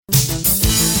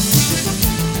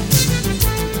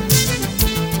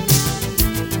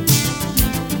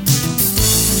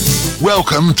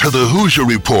Welcome to the Hoosier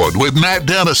Report with Matt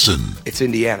Dennison. It's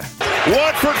Indiana.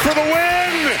 Watford for the win!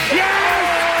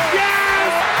 Yes! Yes!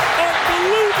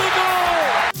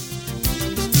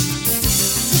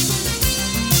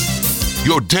 Unbelievable!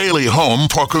 Your daily home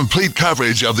for complete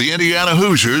coverage of the Indiana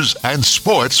Hoosiers and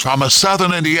sports from a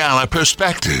Southern Indiana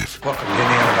perspective. Welcome to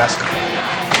Indiana basketball.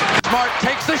 Smart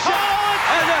takes the shot,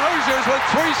 and the Hoosiers with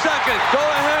 3 seconds go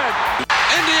ahead.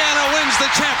 Indiana wins the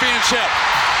championship.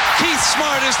 Keith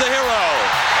Smart is the hero.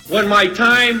 When my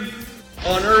time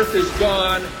on earth is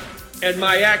gone and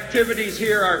my activities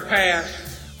here are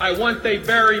past, I want they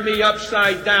bury me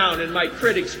upside down and my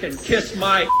critics can kiss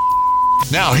my...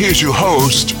 Now here's your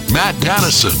host, Matt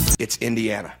Dennison. It's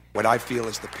Indiana, what I feel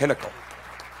is the pinnacle,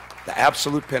 the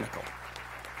absolute pinnacle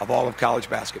of all of college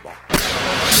basketball.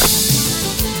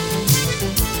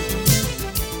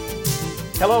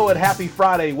 Hello and happy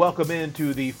Friday. Welcome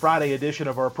into the Friday edition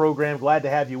of our program. Glad to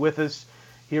have you with us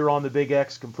here on the Big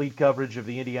X, complete coverage of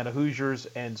the Indiana Hoosiers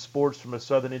and sports from a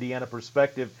Southern Indiana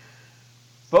perspective.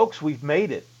 Folks, we've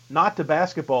made it. Not to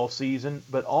basketball season,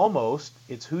 but almost.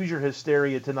 It's Hoosier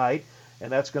hysteria tonight,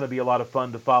 and that's going to be a lot of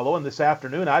fun to follow. And this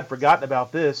afternoon, I'd forgotten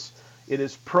about this. It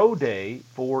is Pro Day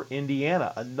for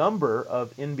Indiana. A number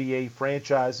of NBA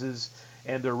franchises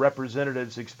and their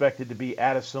representatives expected to be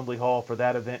at Assembly Hall for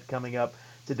that event coming up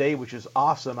today, which is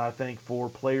awesome, I think, for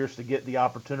players to get the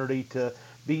opportunity to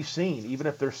be seen, even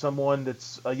if there's someone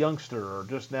that's a youngster or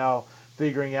just now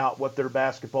figuring out what their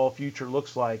basketball future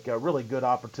looks like. A really good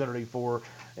opportunity for,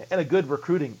 and a good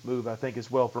recruiting move, I think,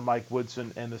 as well for Mike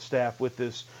Woodson and the staff with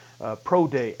this Pro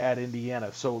Day at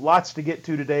Indiana. So lots to get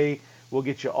to today. We'll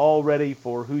get you all ready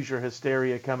for Hoosier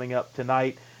hysteria coming up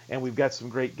tonight, and we've got some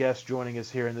great guests joining us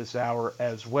here in this hour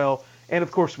as well. And,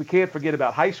 of course, we can't forget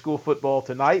about high school football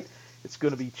tonight. It's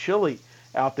going to be chilly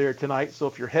out there tonight, so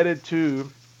if you're headed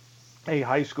to a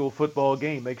high school football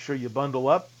game, make sure you bundle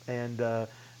up, and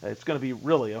it's going to be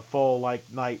really a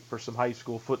fall-like night for some high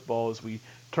school football as we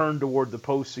turn toward the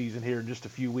postseason here in just a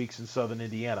few weeks in Southern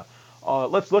Indiana.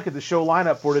 Let's look at the show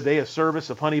lineup for today, a service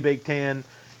of Honey Baked Tan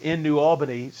in New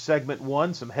Albany, segment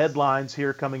 1. Some headlines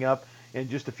here coming up in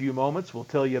just a few moments. We'll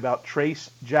tell you about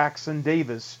Trace Jackson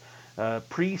Davis,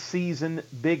 preseason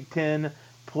Big Ten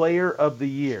Player of the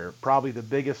Year, probably the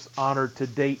biggest honor to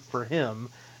date for him,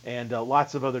 and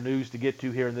lots of other news to get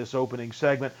to here in this opening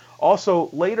segment. Also,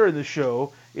 later in the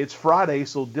show, it's Friday,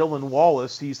 so Dylan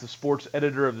Wallace, he's the sports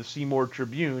editor of the Seymour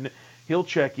Tribune, he'll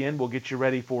check in. We'll get you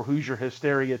ready for Hoosier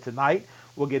hysteria tonight.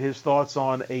 We'll get his thoughts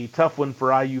on a tough one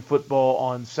for IU football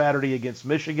on Saturday against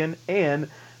Michigan, and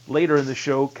later in the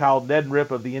show, Kyle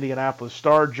Neddenriep of the Indianapolis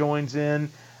Star joins in.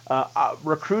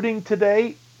 Recruiting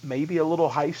today, maybe a little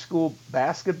high school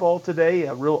basketball today,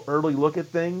 a real early look at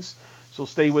things. So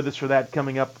stay with us for that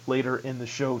coming up later in the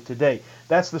show today.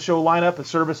 That's the show lineup, a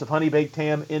service of Honey Baked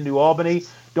Ham in New Albany.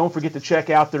 Don't forget to check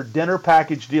out their dinner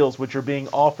package deals, which are being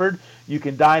offered. You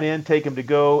can dine in, take them to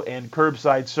go, and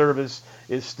curbside service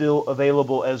is still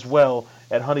available as well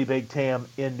at Honey Baked Ham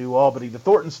in New Albany. The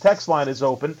Thornton's text line is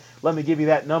open. Let me give you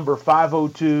that number,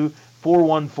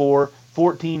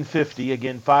 502-414-1450.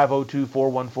 Again,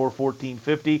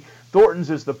 502-414-1450. Thornton's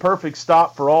is the perfect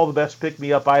stop for all the best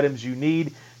pick-me-up items you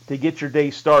need to get your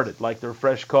day started, like their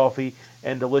fresh coffee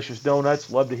and delicious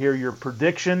donuts. Love to hear your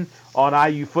prediction on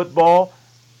IU football.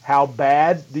 How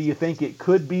bad do you think it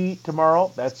could be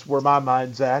tomorrow? That's where my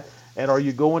mind's at. And are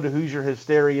you going to Hoosier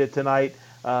hysteria tonight?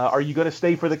 Are you going to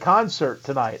stay for the concert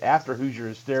tonight after Hoosier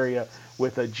hysteria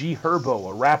with a G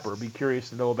Herbo, a rapper? Be curious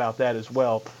to know about that as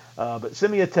well. But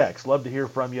send me a text. Love to hear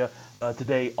from you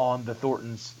today on the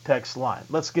Thornton's text line.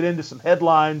 Let's get into some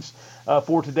headlines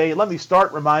for today. Let me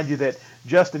remind you that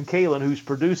Justin Kalen, who's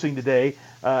producing today,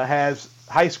 has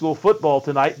high school football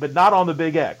tonight, but not on the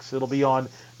Big X. It'll be on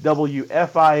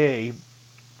WFIA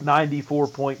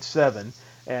 94.7,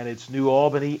 and it's New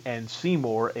Albany and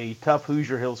Seymour, a tough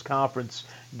Hoosier Hills Conference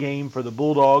game for the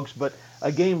Bulldogs, but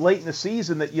a game late in the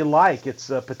season that you like. It's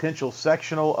a potential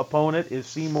sectional opponent is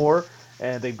Seymour,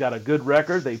 and they've got a good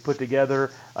record. They put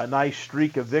together a nice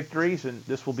streak of victories, and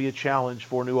this will be a challenge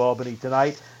for New Albany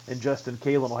tonight. And Justin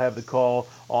Kalen will have the call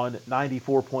on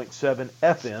 94.7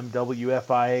 FM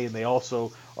WFIA, and they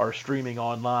also are streaming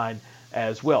online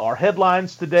as well. Our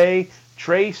headlines today: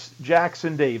 Trace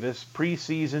Jackson Davis,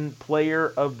 preseason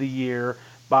Player of the Year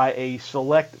by a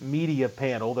select media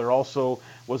panel. There also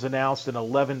was announced an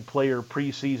 11-player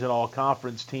preseason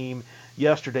all-conference team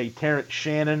yesterday. Terrence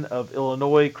Shannon of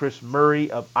Illinois, Chris Murray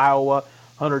of Iowa,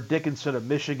 Hunter Dickinson of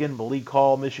Michigan, Malik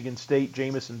Hall, Michigan State,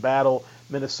 Jamison Battle,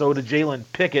 Minnesota, Jalen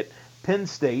Pickett, Penn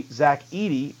State, Zach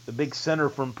Edey, the big center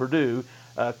from Purdue,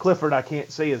 Clifford, I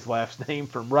can't say his last name,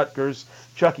 from Rutgers.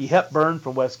 Chucky Hepburn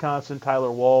from Wisconsin.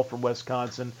 Tyler Wall from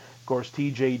Wisconsin. Of course,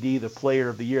 TJD, the player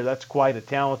of the year. That's quite a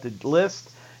talented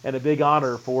list and a big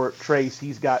honor for Trace.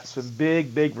 He's got some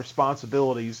big, big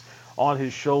responsibilities on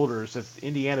his shoulders if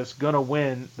Indiana's going to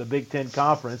win the Big Ten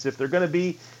Conference, if they're going to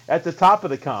be at the top of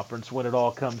the conference when it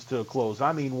all comes to a close.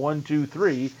 I mean, 1, 2,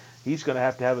 3, he's going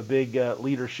to have a big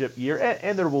leadership year,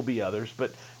 and there will be others,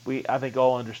 but I think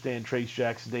all understand Trace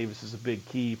Jackson Davis is a big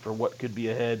key for what could be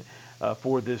ahead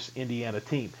for this Indiana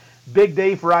team. Big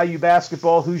day for IU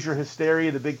basketball. Hoosier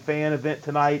Hysteria, the big fan event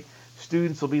tonight.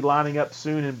 Students will be lining up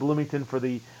soon in Bloomington for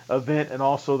the event and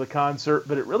also the concert,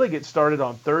 but it really gets started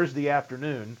on Thursday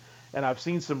afternoon. And I've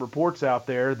seen some reports out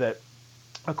there that,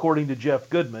 according to Jeff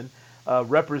Goodman,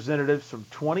 representatives from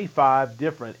 25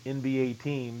 different NBA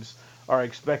teams are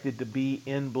expected to be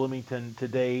in Bloomington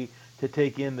today to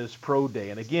take in this pro day.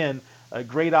 And again, a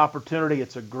great opportunity.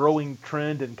 It's a growing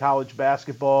trend in college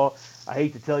basketball. I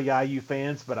hate to tell you IU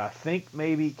fans, but I think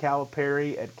maybe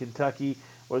Calipari at Kentucky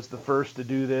was the first to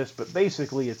do this. But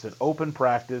basically, it's an open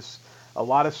practice, a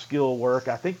lot of skill work.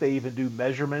 I think they even do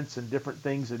measurements and different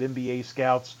things that NBA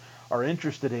scouts are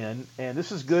interested in. And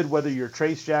this is good whether you're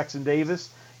Trace Jackson Davis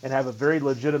and have a very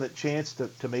legitimate chance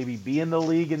to maybe be in the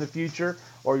league in the future,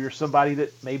 or you're somebody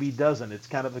that maybe doesn't. It's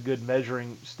kind of a good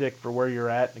measuring stick for where you're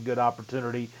at and a good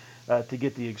opportunity to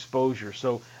get the exposure.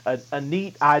 So a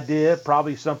neat idea,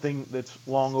 probably something that's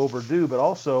long overdue, but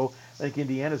also I think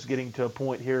Indiana's getting to a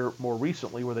point here more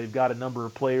recently where they've got a number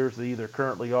of players that either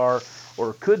currently are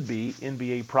or could be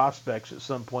NBA prospects at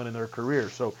some point in their career.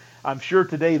 So I'm sure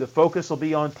today the focus will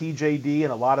be on TJD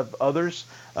and a lot of others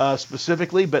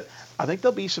specifically, but I think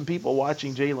there'll be some people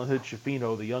watching Jalen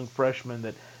Hood-Schifino, the young freshman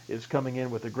that is coming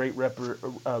in with a great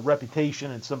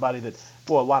reputation and somebody that,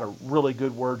 a lot of really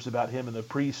good words about him in the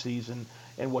preseason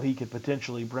and what he could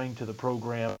potentially bring to the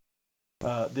program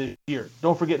this year.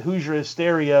 Don't forget Hoosier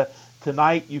Hysteria.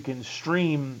 Tonight you can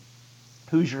stream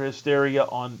Hoosier Hysteria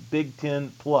on Big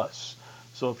Ten Plus.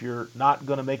 So if you're not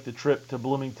going to make the trip to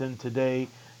Bloomington today,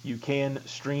 you can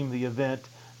stream the event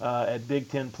at Big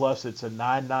Ten Plus. It's a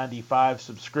 $9.95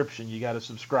 subscription. You got to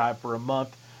subscribe for a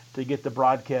month to get the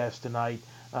broadcast tonight.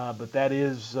 But that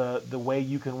is the way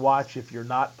you can watch if you're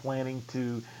not planning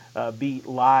to be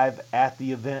live at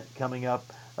the event coming up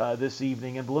this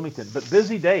evening in Bloomington. But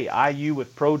busy day. IU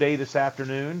with Pro Day this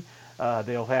afternoon.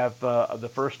 They'll have the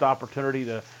first opportunity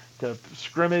to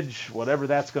scrimmage, whatever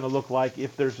that's going to look like,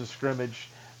 if there's a scrimmage,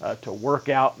 to work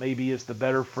out maybe is the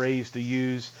better phrase to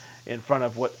use, in front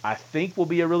of what I think will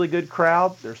be a really good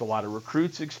crowd. There's a lot of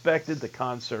recruits expected, the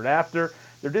concert after.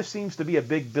 There just seems to be a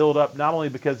big build-up, not only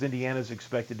because Indiana's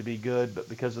expected to be good, but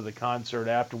because of the concert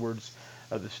afterwards.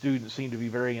 The students seem to be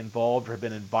very involved or have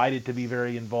been invited to be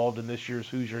very involved in this year's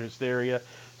Hoosier Hysteria.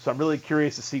 So I'm really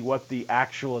curious to see what the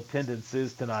actual attendance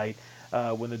is tonight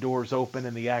when the doors open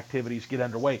and the activities get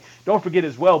underway. Don't forget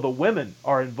as well, the women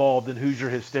are involved in Hoosier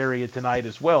Hysteria tonight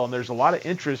as well, and there's a lot of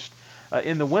interest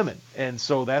in the women. And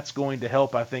so that's going to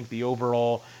help, I think, the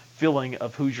overall feeling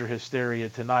of Hoosier Hysteria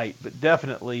tonight. But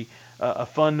definitely a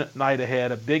fun night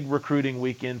ahead, a big recruiting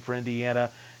weekend for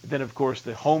Indiana. Then, of course,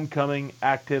 the homecoming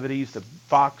activities, the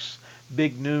Fox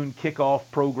Big Noon kickoff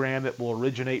program that will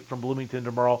originate from Bloomington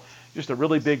tomorrow. Just a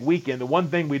really big weekend. The one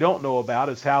thing we don't know about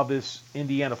is how this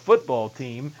Indiana football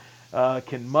team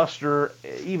can muster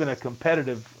even a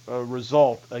competitive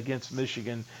result against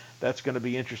Michigan. That's going to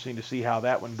be interesting to see how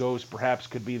that one goes. Perhaps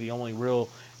could be the only real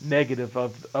negative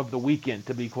of the weekend,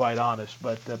 to be quite honest.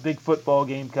 But a big football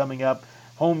game coming up,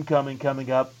 homecoming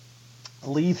coming up.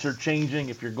 Leaves are changing.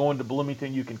 If you're going to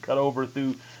Bloomington, you can cut over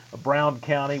through Brown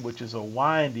County, which is a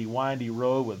windy, windy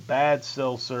road with bad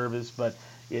cell service, but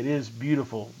it is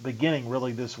beautiful. Beginning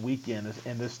really this weekend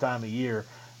and this time of year,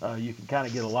 you can kind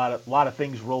of get a lot of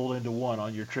things rolled into one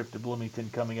on your trip to Bloomington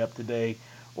coming up today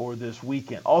or this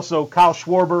weekend. Also, Kyle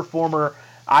Schwarber, former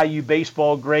IU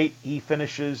baseball great, he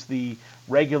finishes the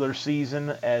regular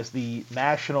season as the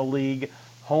National League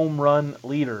home run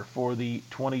leader for the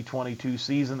 2022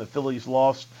 season. The Phillies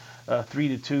lost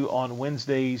 3-2 on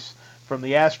Wednesdays from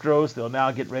the Astros. They'll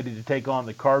now get ready to take on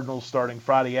the Cardinals starting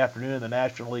Friday afternoon in the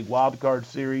National League Wild Card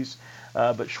Series.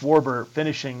 But Schwarber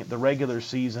finishing the regular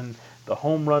season the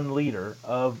home run leader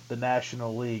of the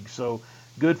National League. So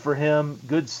good for him,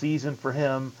 good season for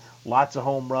him, lots of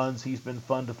home runs. He's been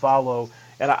fun to follow.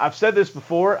 And I've said this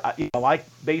before, I like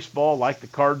baseball, like the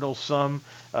Cardinals some,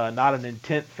 not an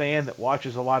intent fan that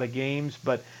watches a lot of games,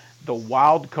 but the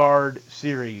wild card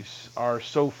series are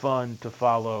so fun to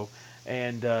follow.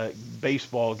 And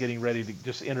baseball getting ready to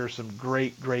just enter some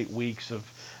great, great weeks of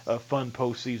fun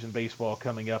postseason baseball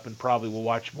coming up, and probably will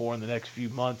watch more in the next few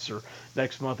months or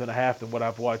next month and a half than what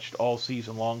I've watched all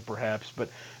season long, perhaps. But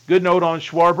good note on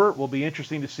Schwarber. Will be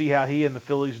interesting to see how he and the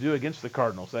Phillies do against the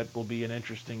Cardinals. That will be an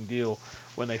interesting deal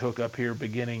when they hook up here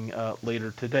beginning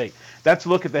later today. That's a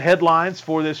look at the headlines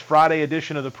for this Friday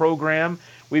edition of the program.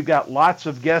 We've got lots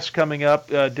of guests coming up.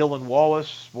 Dylan Wallace,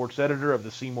 sports editor of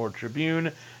the Seymour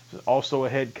Tribune. Also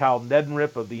ahead, Kyle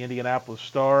Nedenrip of the Indianapolis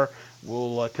Star.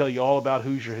 We'll tell you all about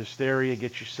Hoosier hysteria,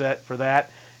 get you set for that,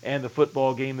 and the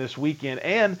football game this weekend,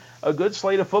 and a good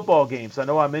slate of football games. I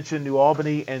know I mentioned New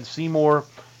Albany and Seymour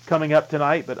coming up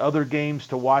tonight, but other games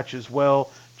to watch as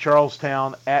well.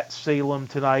 Charlestown at Salem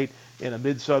tonight in a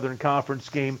Mid-Southern Conference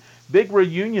game. Big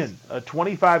reunion, a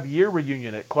 25-year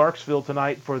reunion at Clarksville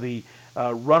tonight for the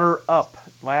runner-up,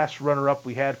 last runner-up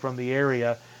we had from the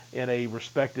area in a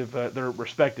their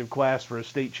respective class for a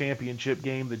state championship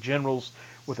game. The Generals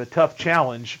with a tough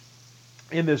challenge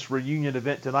in this reunion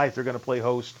event tonight. They're going to play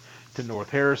host to North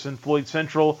Harrison. Floyd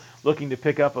Central looking to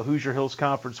pick up a Hoosier Hills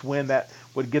Conference win that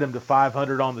would get them to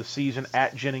 500 on the season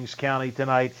at Jennings County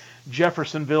tonight.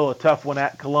 Jeffersonville, a tough one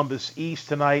at Columbus East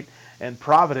tonight, and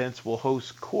Providence will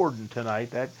host Corden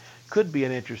tonight. That could be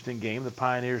an interesting game. The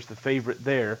Pioneers the favorite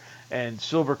there, and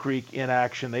Silver Creek in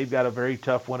action. They've got a very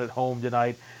tough one at home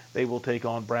tonight. They will take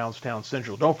on Brownstown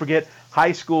Central. Don't forget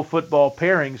high school football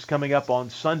pairings coming up on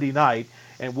Sunday night,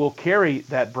 and we'll carry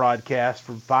that broadcast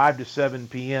from 5 to 7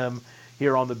 p.m.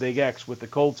 here on the Big X. With the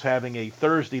Colts having a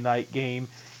Thursday night game,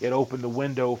 it opened the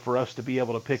window for us to be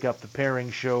able to pick up the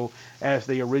pairing show as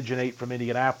they originate from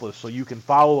Indianapolis. So you can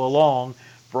follow along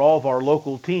for all of our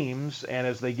local teams, and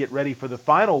as they get ready for the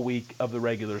final week of the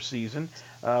regular season,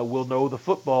 we'll know the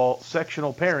football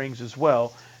sectional pairings as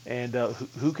well, and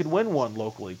who could win one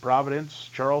locally.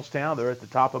 Providence, Charlestown, they're at the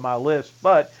top of my list,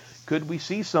 but could we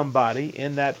see somebody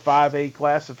in that 5A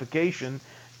classification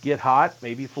get hot?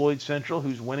 Maybe Floyd Central,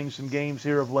 who's winning some games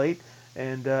here of late,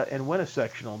 and win a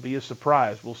sectional, be a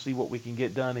surprise. We'll see what we can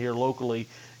get done here locally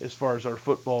as far as our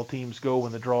football teams go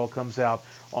when the draw comes out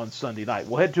on Sunday night.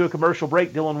 We'll head to a commercial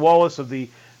break. Dylan Wallace of the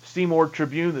Seymour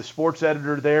Tribune, the sports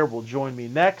editor there, will join me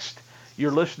next.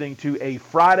 You're listening to a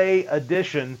Friday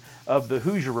edition of the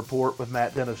Hoosier Report with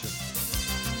Matt Dennison.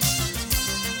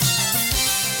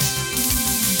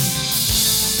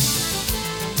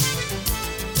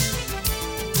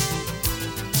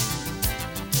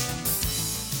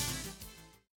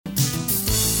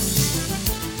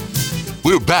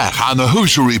 We're back on the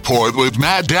Hoosier Report with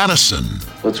Matt Dennison.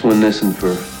 Let's win this one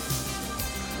for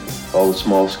all the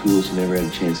small schools who never had a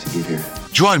chance to get here.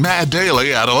 Join Matt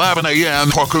daily at 11 a.m.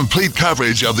 for complete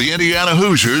coverage of the Indiana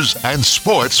Hoosiers and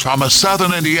sports from a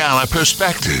Southern Indiana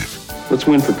perspective. Let's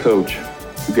win for Coach,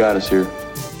 who got us here.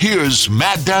 Here's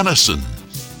Matt Dennison.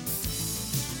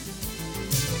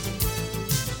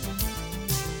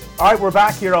 All right, we're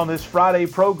back here on this Friday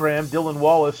program. Dylan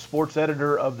Wallace, sports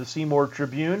editor of the Seymour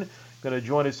Tribune, going to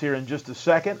join us here in just a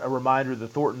second. A reminder, the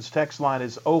Thornton's text line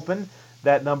is open.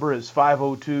 That number is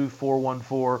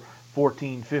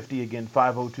 502-414-1450. Again,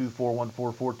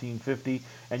 502-414-1450.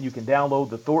 And you can download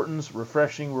the Thornton's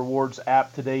Refreshing Rewards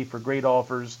app today for great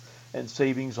offers and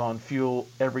savings on fuel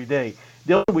every day.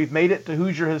 Dylan, we've made it to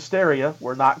Hoosier hysteria.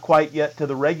 We're not quite yet to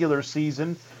the regular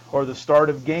season or the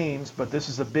start of games, but this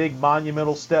is a big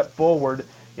monumental step forward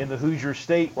in the Hoosier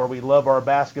state where we love our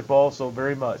basketball so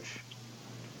very much.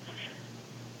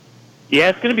 Yeah,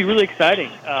 it's going to be really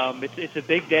exciting. It's a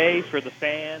big day for the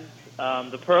fans,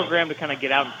 the program to kind of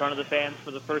get out in front of the fans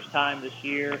for the first time this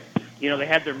year. You know, they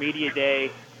had their media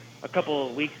day a couple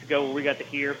of weeks ago where we got to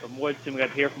hear from Woodson, we got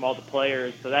to hear from all the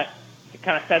players. So that it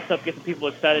kind of sets up, gets the people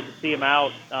excited to see them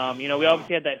out. You know, we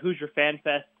obviously had that Hoosier Fan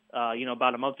Fest,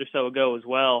 about a month or so ago as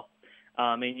well.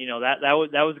 And, you know, that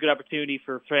was a good opportunity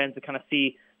for fans to kind of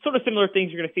see sort of similar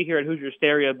things you're going to see here at Hoosier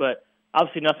Hysteria, but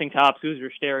obviously nothing tops Hoosier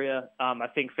Hysteria. I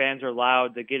think fans are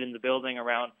allowed to get in the building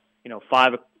around,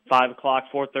 5 o'clock,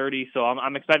 4:30. So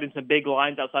I'm excited. Some big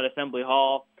lines outside Assembly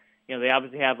Hall. You know, they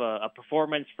obviously have a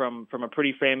performance from a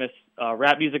pretty famous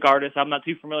rap music artist. I'm not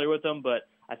too familiar with them, but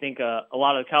I think a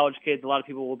lot of college kids, a lot of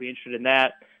people will be interested in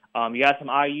that. You got some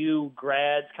IU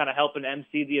grads kind of helping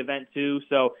MC the event too.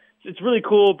 So it's really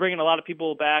cool bringing a lot of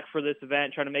people back for this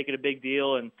event, trying to make it a big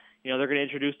deal. And, they're going to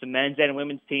introduce the men's and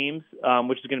women's teams,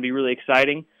 which is going to be really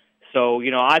exciting. So,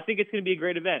 I think it's going to be a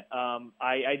great event. I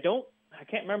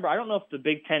can't remember. I don't know if the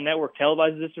Big Ten Network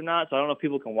televises this or not, so I don't know if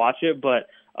people can watch it. But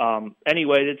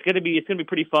anyway, it's going to be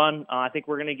pretty fun. I think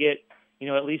we're going to get,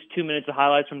 at least 2 minutes of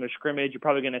highlights from their scrimmage. You're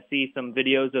probably going to see some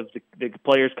videos of the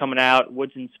players coming out,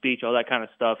 Woodson's speech, all that kind of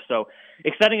stuff. So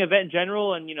exciting event in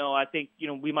general, and, I think,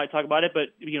 we might talk about it, but,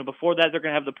 before that, they're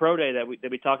going to have the pro day that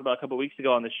we talked about a couple of weeks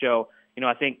ago on the show.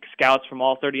 I think scouts from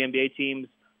all 30 NBA teams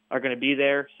are going to be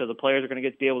there, so the players are going to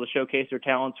get to be able to showcase their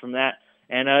talents from that.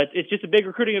 And it's just a big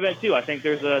recruiting event, too. I think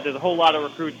there's a whole lot of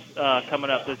recruits coming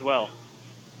up as well.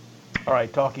 All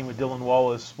right, talking with Dylan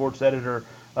Wallace, sports editor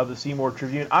of the Seymour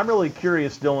Tribune. I'm really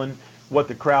curious, Dylan, what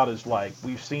the crowd is like.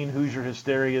 We've seen Hoosier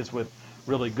hysterias with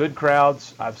really good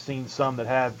crowds. I've seen some that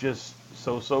have just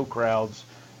so-so crowds.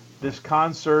 This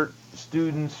concert,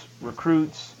 students,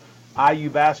 recruits, IU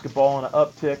basketball on an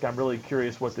uptick. I'm really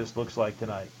curious what this looks like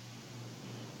tonight.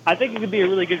 I think it could be a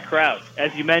really good crowd.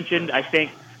 As you mentioned, I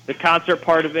think the concert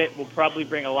part of it will probably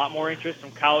bring a lot more interest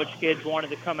from college kids wanting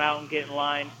to come out and get in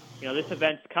line. This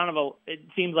event's it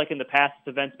seems like in the past,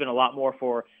 this event's been a lot more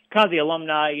for kind of the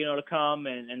alumni, to come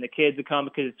and the kids to come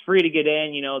because it's free to get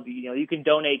in. You can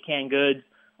donate canned goods.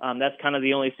 That's kind of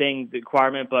the only thing, the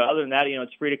requirement. But other than that,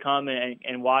 it's free to come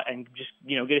and watch and just,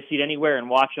 get a seat anywhere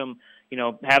and watch them,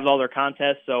 have all their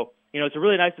contests. So, it's a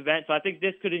really nice event. So I think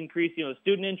this could increase,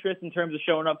 student interest in terms of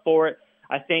showing up for it.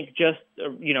 I think just,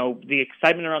 the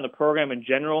excitement around the program in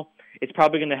general, it's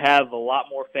probably going to have a lot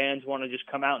more fans want to just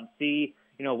come out and see,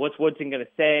 what's Woodson going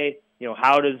to say,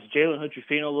 how does Jalen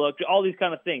Hood-Schifino look, all these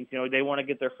kind of things. They want to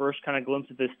get their first kind of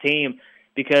glimpse of this team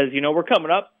because, we're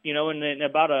coming up, in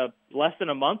about less than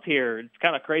a month here. It's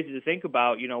kind of crazy to think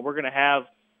about. We're going to have,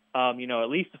 at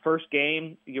least the first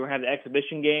game. You're going to have the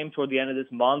exhibition game toward the end of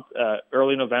this month,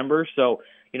 early November. So,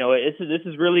 this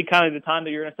is really kind of the time that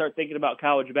you're going to start thinking about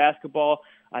college basketball.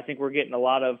 I think we're getting a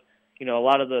lot of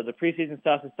the preseason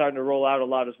stuff is starting to roll out a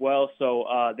lot as well. So,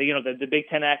 the Big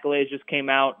Ten accolades just came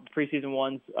out, the preseason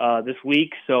ones this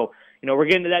week. So, we're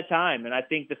getting to that time. And I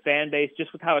think the fan base,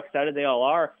 just with how excited they all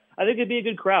are, I think it'd be a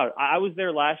good crowd. I was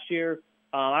there last year.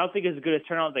 I don't think it's as good a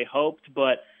turnout as they hoped,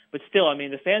 but still, I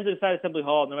mean, the fans inside Assembly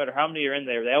Hall, no matter how many are in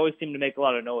there, they always seem to make a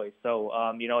lot of noise. So,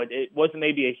 it wasn't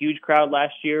maybe a huge crowd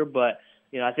last year, but,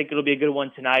 I think it'll be a good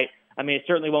one tonight. I mean, it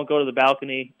certainly won't go to the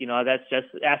balcony. That's just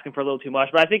asking for a little too much.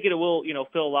 But I think it will,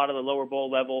 fill a lot of the lower bowl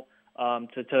level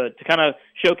to kind of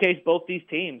showcase both these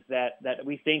teams that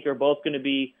we think are both going to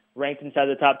be ranked inside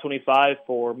the top 25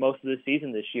 for most of the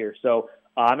season this year. So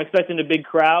I'm expecting a big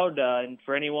crowd. And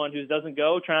for anyone who doesn't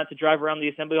go, try not to drive around the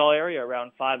Assembly Hall area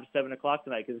around 5 to 7 o'clock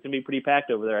tonight because it's going to be pretty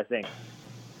packed over there, I think.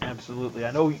 Absolutely.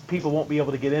 I know people won't be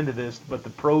able to get into this, but the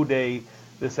pro day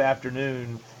this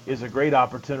afternoon is a great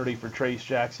opportunity for Trace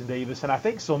Jackson-Davis and I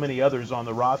think so many others on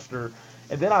the roster.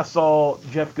 And then I saw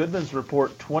Jeff Goodman's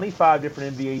report, 25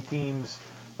 different NBA teams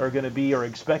are going to be or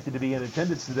expected to be in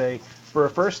attendance today. For a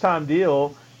first-time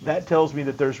deal, that tells me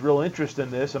that there's real interest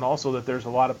in this and also that there's a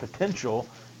lot of potential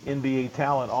NBA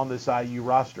talent on this IU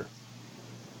roster.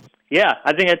 Yeah,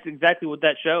 I think that's exactly what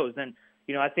that shows. And,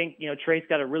 I think, Trace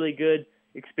got a really good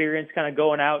experience kind of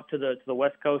going out to the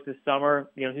West Coast this summer.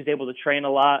 He's able to train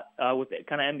a lot with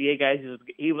kind of NBA guys.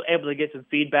 He was able to get some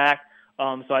feedback.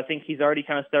 So I think he's already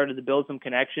kind of started to build some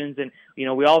connections. And,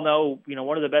 we all know,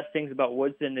 one of the best things about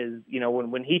Woodson is,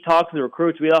 when he talks to the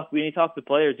recruits, when he talks to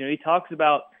players, he talks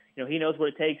about, he knows what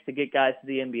it takes to get guys to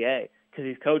the NBA because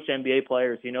he's coached NBA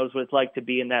players. He knows what it's like to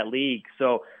be in that league.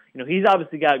 So, he's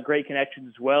obviously got great connections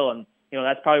as well. And,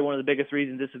 that's probably one of the biggest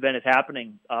reasons this event is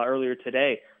happening earlier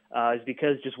today. Is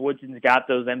because just Woodson's got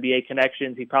those NBA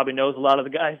connections. He probably knows a lot of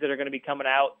the guys that are going to be coming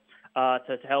out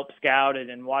to help scout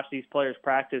and watch these players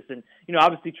practice. And,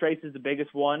 obviously Trace is the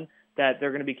biggest one that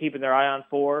they're going to be keeping their eye on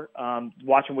for,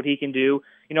 watching what he can do.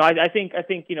 I think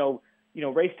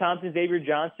Race Thompson, Xavier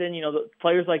Johnson, the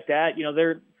players like that,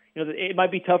 it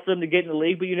might be tough for them to get in the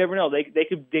league, but you never know.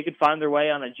 They could find their way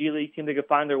on a G League team. They could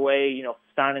find their way,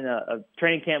 signing a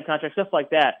training camp contract, stuff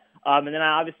like that. And then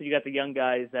obviously you got the young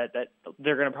guys that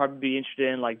they're going to probably be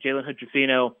interested in, like Jalen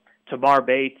Hood-Schifino, Tamar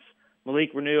Bates, Malik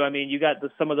Renew. I mean, you got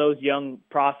some of those young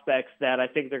prospects that I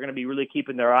think they're going to be really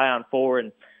keeping their eye on for.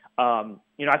 And,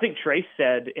 I think Trace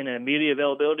said in an immediate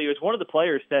availability, it was one of the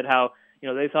players said how,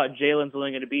 they thought Jalen's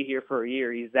only going to be here for a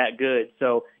year. He's that good.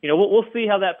 So, we'll see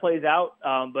how that plays out.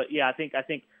 But yeah, I think,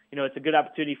 it's a good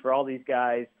opportunity for all these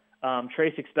guys,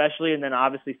 Trace especially, and then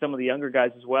obviously some of the younger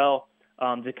guys as well.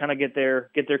 To kind of get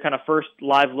their kind of first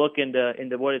live look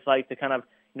into what it's like to kind of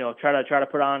try to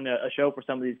put on a show for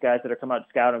some of these guys that are coming out to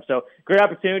scout them. So great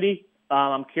opportunity.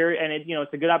 I'm curious, and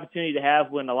it's a good opportunity to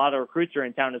have when a lot of recruits are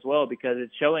in town as well because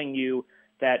it's showing you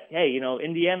that, hey,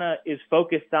 Indiana is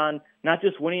focused on not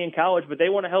just winning in college, but they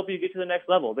want to help you get to the next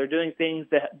level. They're doing things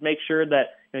that make sure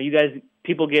that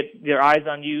people get their eyes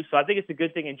on you. So I think it's a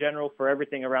good thing in general for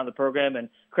everything around the program. And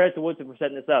credit to Woodson for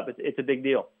setting this up. It's a big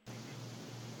deal.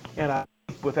 And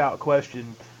without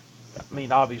question,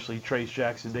 obviously Trace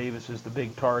Jackson Davis is the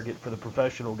big target for the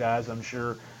professional guys. I'm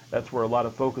sure that's where a lot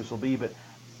of focus will be. But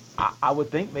I would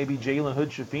think maybe Jalen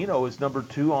Hood-Schifino is number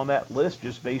 2 on that list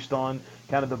just based on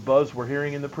kind of the buzz we're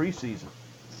hearing in the preseason.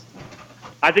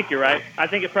 I think you're right. I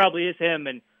think it probably is him.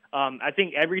 And I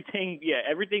think everything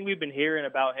we've been hearing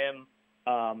about him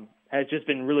has just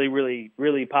been really, really,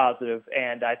 really positive.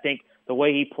 And I think the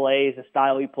way he plays, the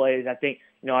style he plays, I think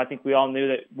we all knew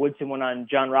that Woodson went on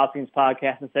John Rothstein's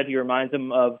podcast and said he reminds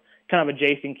him of kind of a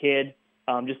Jason Kidd,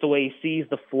 just the way he sees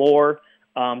the floor,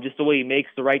 just the way he makes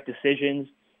the right decisions.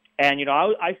 And,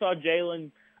 I saw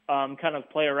Jalen kind of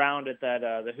play around at that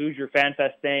the Hoosier Fan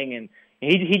Fest thing, and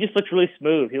he just looks really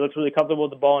smooth. He looks really comfortable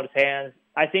with the ball in his hands.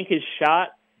 I think his shot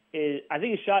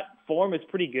form is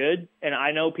pretty good, and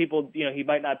I know people, he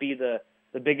might not be the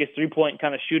biggest three-point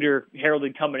kind of shooter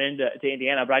heralded coming into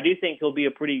Indiana, but I do think he'll be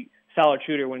a pretty solid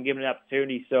shooter when given an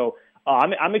opportunity. So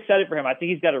I'm excited for him. I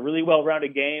think he's got a really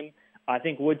well-rounded game. I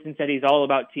think Woodson said he's all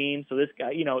about team. So this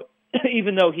guy,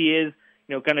 even though he is,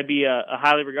 going to be a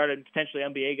highly regarded, potentially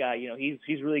NBA guy,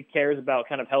 he's really cares about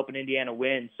kind of helping Indiana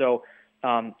win. So,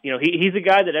 he's a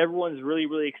guy that everyone's really,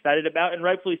 really excited about, and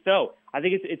rightfully so. I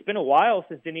think it's been a while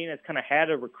since Indiana's kind of had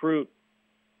a recruit,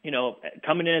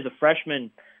 coming in as a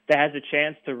freshman that has a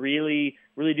chance to really,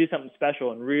 really do something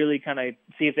special and really kind of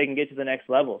see if they can get to the next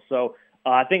level. So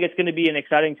I think it's going to be an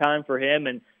exciting time for him.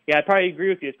 And yeah, I probably agree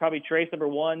with you. It's probably Trace number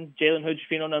 1, Jalen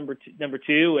Hood-Schifino number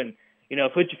 2. And,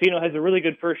 if Hood-Schifino has a really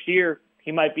good first year,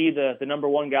 he might be the number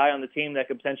 1 guy on the team that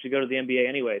could potentially go to the NBA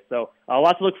anyway. So a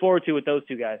lot to look forward to with those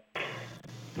 2 guys.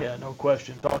 Yeah, no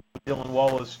question. Talking with Dylan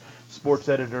Wallace, sports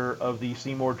editor of the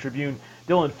Seymour Tribune.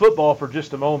 Dylan, football for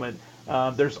just a moment.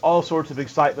 There's all sorts of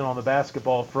excitement on the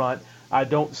basketball front. I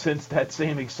don't sense that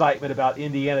same excitement about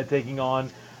Indiana taking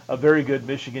on a very good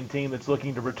Michigan team that's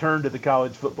looking to return to the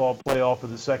college football playoff for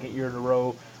the second year in a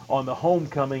row on the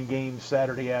homecoming game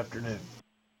Saturday afternoon.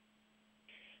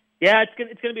 Yeah,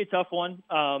 it's gonna be a tough one.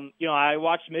 I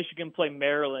watched Michigan play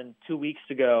Maryland 2 weeks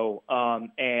ago,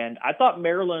 and I thought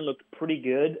Maryland looked pretty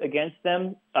good against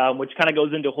them, which kind of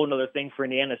goes into a whole other thing for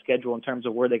Indiana's schedule in terms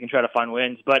of where they can try to find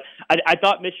wins. But I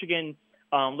thought Michigan,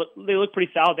 they look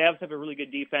pretty solid. They have a really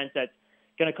good defense that's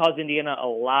going to cause Indiana a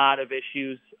lot of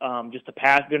issues. Just to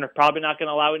pass, they're probably not going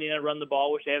to allow Indiana to run the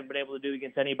ball, which they haven't been able to do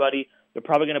against anybody. They're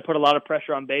probably going to put a lot of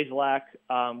pressure on Bazelak,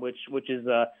 which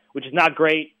is not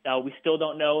great. We still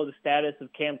don't know the status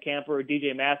of Cam Camper or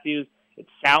DJ Matthews. It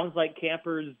sounds like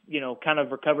Camper's, kind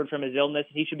of recovered from his illness.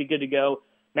 He should be good to go.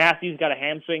 Matthews got a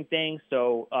hamstring thing,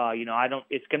 so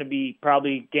it's going to be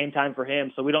probably game time for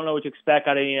him. So we don't know what to expect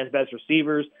out of Indiana's best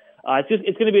receivers.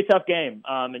 It's going to be a tough game.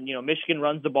 And Michigan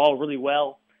runs the ball really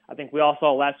well. I think we all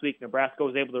saw last week Nebraska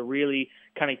was able to really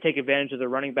kind of take advantage of the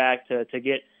running back to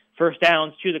get first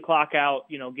downs, chew the clock out,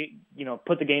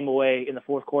 put the game away in the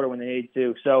fourth quarter when they needed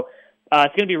to. So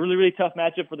it's going to be a really, really tough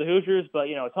matchup for the Hoosiers, but,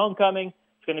 it's homecoming.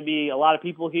 It's going to be a lot of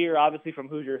people here, obviously, from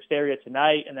Hoosier Hysteria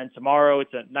tonight, and then tomorrow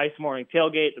it's a nice morning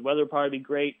tailgate. The weather will probably be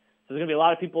great. So there's going to be a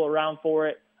lot of people around for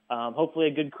it. Hopefully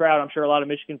a good crowd. I'm sure a lot of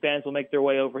Michigan fans will make their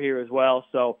way over here as well.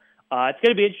 So it's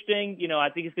going to be interesting. I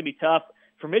think it's going to be tough.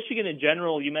 For Michigan in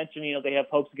general, you mentioned, they have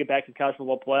hopes to get back to the college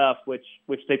football playoff,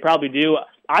 which they probably do.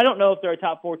 I don't know if they're a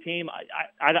top 4 team.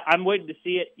 I'm waiting to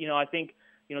see it. I think,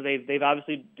 they've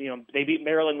obviously, they beat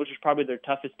Maryland, which was probably their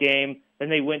toughest game. Then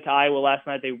they went to Iowa last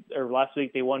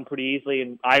week. They won pretty easily,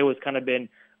 and Iowa's kind of been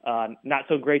not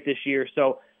so great this year.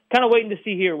 So kind of waiting to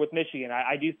see here with Michigan.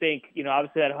 I do think,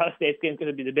 obviously that Ohio State game is going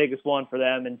to be the biggest one for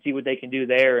them and see what they can do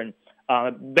there. And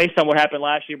based on what happened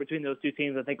last year between those 2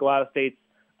 teams, I think Ohio State's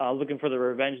looking for the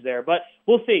revenge there. But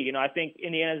we'll see. I think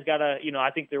Indiana's got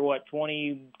I think they're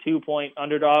 22-point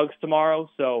underdogs tomorrow.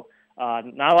 So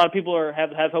not a lot of people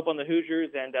have hope on the Hoosiers,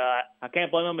 and I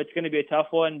can't blame them. It's going to be a tough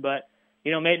one, but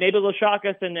maybe they'll shock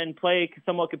us and then play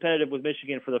somewhat competitive with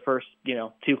Michigan for the first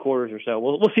 2 quarters or so.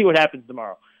 We'll see what happens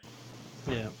tomorrow.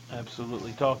 Yeah,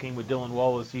 absolutely. Talking with Dylan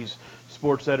Wallace, he's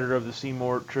sports editor of the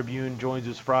Seymour Tribune, joins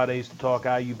us Fridays to talk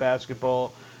IU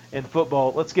basketball and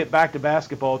football. Let's get back to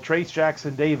basketball. Trace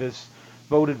Jackson Davis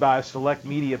voted by a select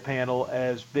media panel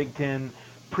as Big Ten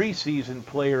preseason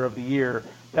player of the year.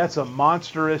 That's a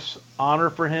monstrous honor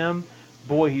for him.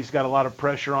 Boy, he's got a lot of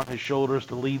pressure on his shoulders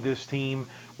to lead this team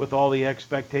with all the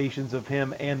expectations of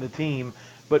him and the team.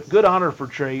 But good honor for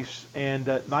Trace,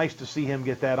 and nice to see him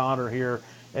get that honor here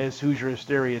as Hoosier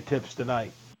Hysteria tips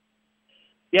tonight.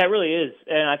 Yeah, it really is.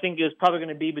 And I think it's probably going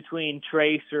to be between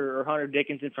Trace or Hunter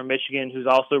Dickinson from Michigan, who's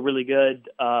also really good.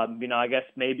 I guess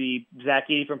maybe Zach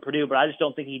Edey from Purdue, but I just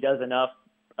don't think he does enough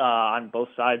on both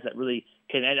sides that really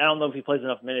can. And I don't know if he plays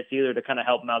enough minutes either to kind of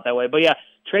help him out that way. But yeah,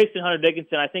 Trace and Hunter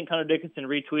Dickinson, I think Hunter Dickinson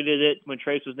retweeted it when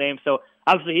Trace was named. So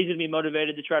obviously he's going to be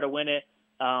motivated to try to win it.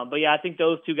 But yeah, I think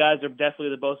those two guys are definitely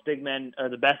the best big men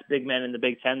in the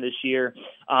Big Ten this year.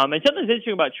 And something that's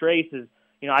interesting about Trace is,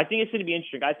 I think it's going to be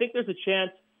interesting. I think there's a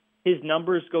chance his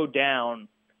numbers go down,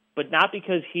 but not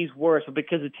because he's worse, but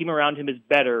because the team around him is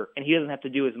better and he doesn't have to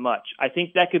do as much. I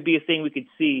think that could be a thing we could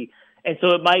see. And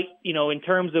so it might, in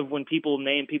terms of when people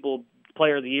name people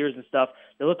player of the years and stuff,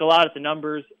 they look a lot at the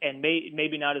numbers and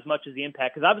maybe not as much as the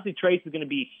impact. Because obviously Trace is going to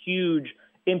be huge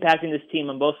impacting this team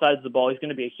on both sides of the ball. He's going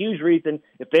to be a huge reason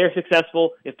if they're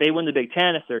successful, if they win the Big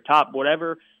Ten, if they're top,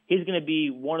 whatever. He's going to be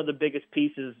one of the biggest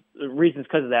reasons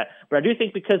because of that. But I do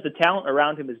think because the talent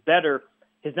around him is better,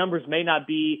 his numbers may not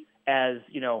be as,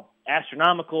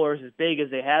 astronomical or as big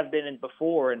as they have been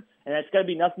before. And that's got to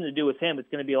be nothing to do with him. It's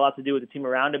going to be a lot to do with the team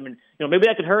around him. And, maybe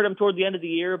that could hurt him toward the end of the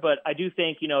year. But I do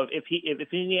think,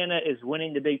 if Indiana is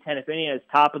winning the Big Ten, if Indiana is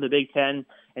top of the Big Ten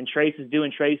and Trace is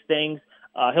doing Trace things,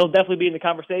 he'll definitely be in the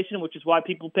conversation, which is why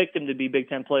people picked him to be Big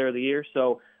Ten Player of the Year.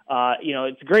 So,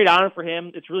 it's a great honor for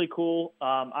him. It's really cool.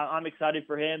 I'm excited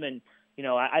for him. And,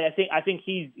 I think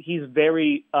he's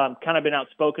very kind of been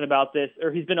outspoken about this,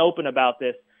 or he's been open about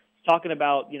this, talking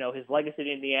about, his legacy in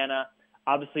Indiana.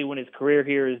 Obviously, when his career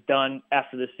here is done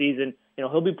after this season,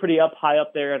 he'll be pretty high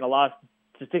up there in a lot of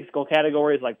statistical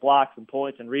categories like blocks and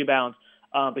points and rebounds.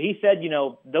 But he said,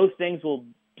 those things will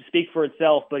speak for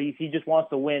itself, but he just wants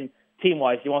to win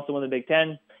team-wise. He wants to win the Big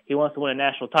Ten. He wants to win a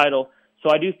national title. So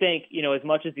I do think, as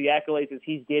much as the accolades as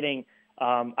he's getting,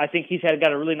 I think he's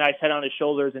got a really nice head on his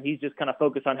shoulders, and he's just kind of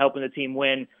focused on helping the team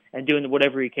win and doing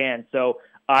whatever he can. So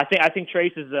I think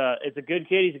Trace is a good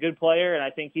kid. He's a good player, and I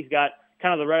think he's got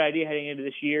kind of the right idea heading into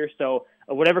this year. So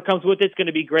whatever comes with it's going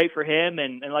to be great for him.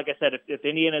 And like I said, if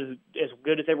Indiana is as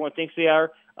good as everyone thinks they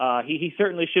are, he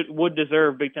certainly would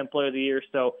deserve Big Ten Player of the Year.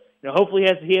 So hopefully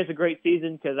he has a great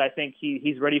season because I think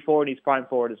he's ready for it and he's primed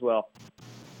for it as well.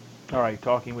 All right,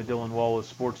 talking with Dylan Wallace,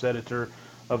 sports editor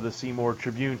of the Seymour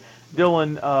Tribune.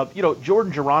 Dylan,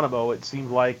 Jordan Geronimo, it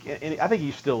seemed like, and I think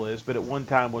he still is, but at one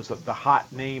time was the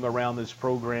hot name around this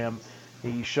program.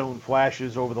 He's shown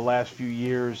flashes over the last few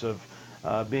years of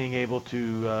being able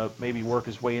to maybe work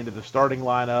his way into the starting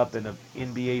lineup and of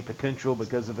NBA potential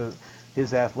because of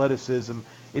his athleticism.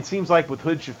 It seems like with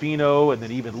Hood Schifino and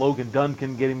then even Logan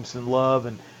Duncan getting him some love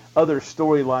and other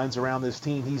storylines around this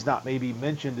team, he's not maybe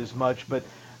mentioned as much, but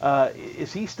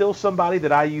is he still somebody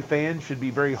that IU fans should be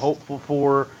very hopeful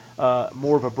for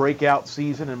more of a breakout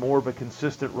season and more of a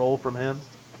consistent role from him?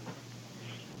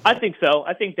 I think so.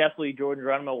 I think definitely Jordan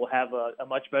Geronimo will have a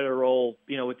much better role,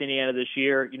 with Indiana this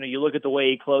year. You look at the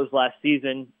way he closed last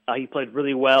season. He played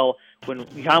really well when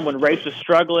Race was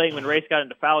struggling, when Race got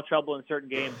into foul trouble in certain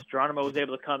games. Geronimo was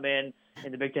able to come in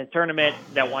the Big Ten tournament,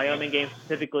 that Wyoming game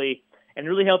specifically, and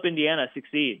really help Indiana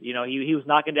succeed. He was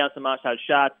knocking down some outside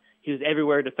shots. He was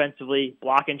everywhere defensively,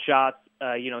 blocking shots.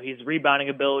 His rebounding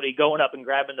ability, going up and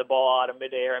grabbing the ball out of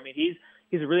midair. I mean,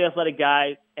 he's a really athletic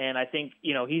guy, and I think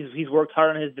he's worked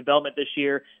hard on his development this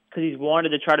year because he's wanted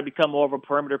to try to become more of a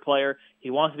perimeter player.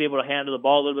 He wants to be able to handle the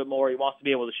ball a little bit more. He wants to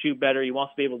be able to shoot better. He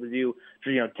wants to be able to do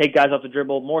take guys off the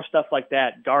dribble, more stuff like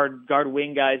that. Guard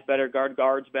wing guys better,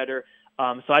 guards better.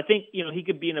 So I think he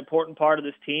could be an important part of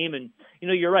this team. And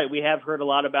you're right. We have heard a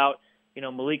lot about.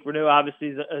 Malik Reneau obviously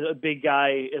is a big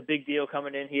guy, a big deal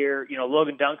coming in here.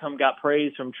 Logan Duncombe got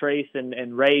praise from Trace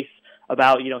and Race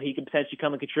about, he can potentially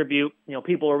come and contribute.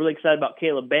 People are really excited about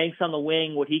Caleb Banks on the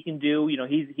wing, what he can do.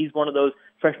 He's one of those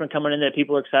freshmen coming in that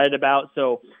people are excited about.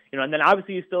 So, and then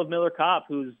obviously you still have Miller Kopp,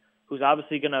 who's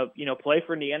obviously going to, play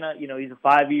for Indiana. He's a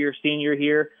 5-year senior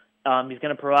here. He's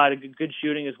going to provide a good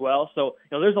shooting as well. So,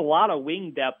 there's a lot of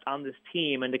wing depth on this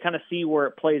team, and to kind of see where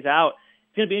it plays out,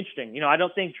 it's going to be interesting. I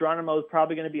don't think Geronimo is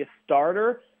probably going to be a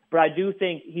starter, but I do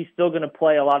think he's still going to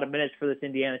play a lot of minutes for this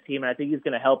Indiana team, and I think he's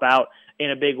going to help out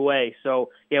in a big way.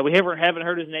 So, yeah, we haven't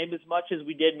heard his name as much as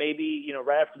we did maybe,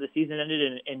 right after the season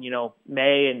ended in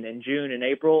May and June and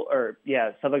April, or,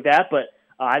 stuff like that. But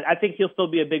I think he'll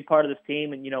still be a big part of this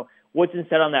team. And, Woodson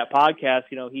said on that podcast,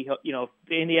 if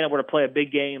Indiana were to play a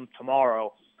big game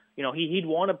tomorrow, he'd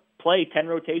want to play 10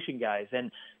 rotation guys.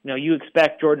 And, you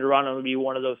expect Jordan Geronimo to be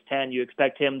one of those 10. You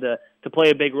expect him to play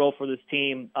a big role for this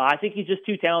team. I think he's just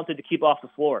too talented to keep off the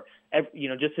floor.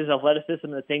 Just his athleticism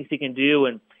and the things he can do.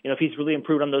 And, if he's really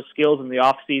improved on those skills in the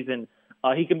offseason,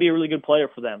 he can be a really good player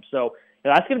for them. So,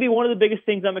 that's going to be one of the biggest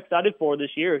things I'm excited for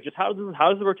this year. Is just how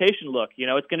does the rotation look?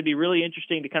 It's going to be really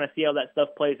interesting to kind of see how that stuff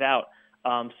plays out.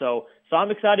 So I'm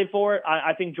excited for it.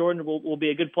 I think Jordan will be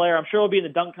a good player. I'm sure he'll be in the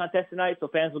dunk contest tonight, so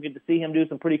fans will get to see him do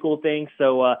some pretty cool things.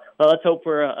 So let's hope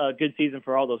for a good season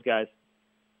for all those guys.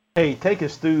 Hey, take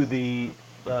us through the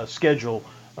schedule,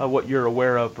 what you're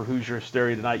aware of for Hoosier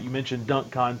Hysteria tonight. You mentioned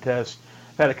dunk contest.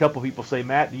 I've had a couple people say,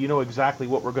 Matt, do you know exactly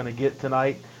what we're going to get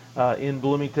tonight in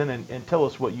Bloomington? And tell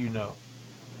us what you know.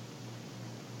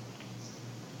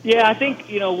 Yeah, I think,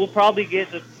 we'll probably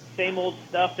get the same old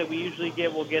stuff that we usually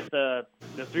get. We'll get the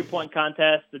three-point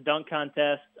contest, the dunk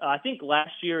contest. I think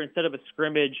last year, instead of a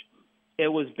scrimmage, it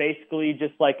was basically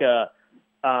just like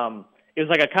it was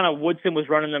like a kind of Woodson was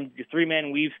running them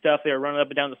three-man weave stuff. They were running up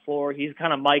and down the floor. He's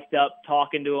kind of mic'd up,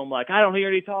 talking to them like, I don't hear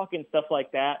any talking, stuff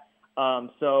like that.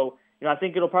 So I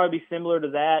think it'll probably be similar to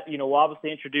that. We'll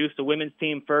obviously introduce the women's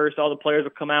team first. All the players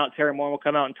will come out. Terry Moore will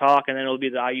come out and talk, and then it'll be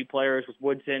the IU players with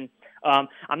Woodson. I'm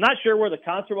not sure where the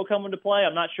concert will come into play.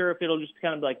 I'm not sure if it'll just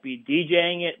kind of like be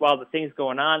DJing it while the thing's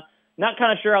going on. Not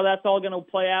kind of sure how that's all going to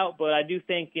play out, but I do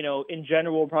think, in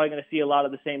general, we're probably going to see a lot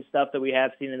of the same stuff that we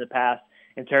have seen in the past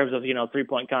in terms of,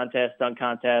 three-point contest, dunk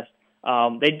contest.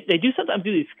 They do sometimes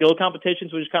do these skill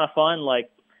competitions, which is kind of fun.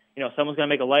 Like, someone's going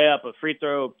to make a layup, a free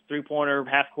throw, three-pointer,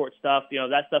 half-court stuff.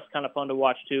 That stuff's kind of fun to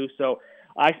watch too. So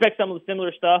I expect some of the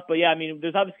similar stuff. But, yeah,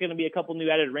 there's obviously going to be a couple new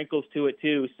added wrinkles to it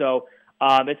too. So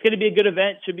it's going to be a good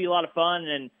event. Should be a lot of fun.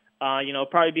 And,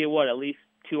 probably be, at least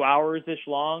 2 hours-ish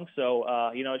long.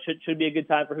 So, it should be a good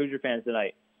time for Hoosier fans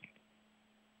tonight.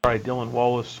 All right, Dylan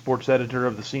Wallace, sports editor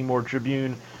of the Seymour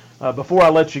Tribune. Before I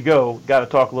let you go, got to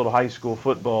talk a little high school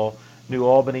football. New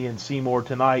Albany and Seymour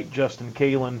tonight. Justin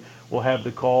Kalen will have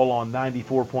the call on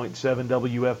 94.7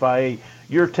 WFIA.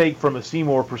 Your take from a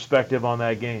Seymour perspective on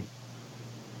that game?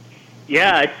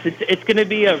 Yeah, it's going to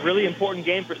be a really important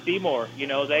game for Seymour.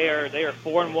 They are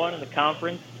 4-1 in the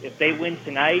conference. If they win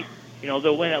tonight,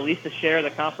 they'll win at least a share of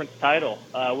the conference title,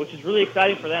 which is really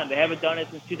exciting for them. They haven't done it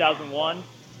since 2001,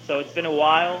 so it's been a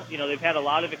while. They've had a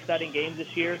lot of exciting games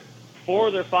this year. 4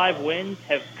 of their 5 wins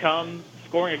have come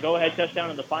scoring a go-ahead touchdown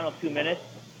in the final 2 minutes.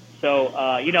 So,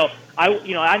 I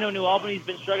know New Albany's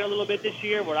been struggling a little bit this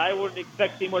year, but I wouldn't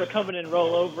expect Seymour to come in and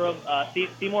roll over them.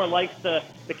 Seymour likes to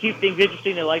keep things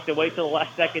interesting. They like to wait till the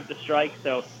last second to strike.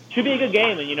 So, should be a good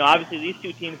game. And, obviously these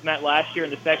two teams met last year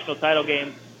in the sectional title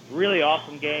game. Really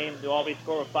awesome game. New Albany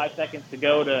scored with 5 seconds to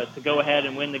go to go ahead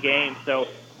and win the game. So,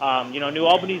 New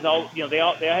Albany's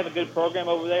they have a good program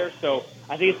over there. So,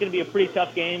 I think it's going to be a pretty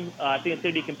tough game. I think it's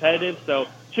going to be competitive. So,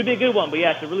 should be a good one. But,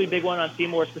 yeah, it's a really big one on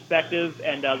Seymour's perspective,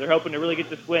 and they're hoping to really get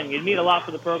this win. You'd need a lot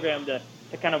for the program to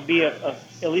kind of be at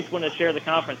least win a share of the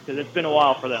conference because it's been a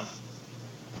while for them.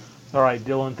 All right,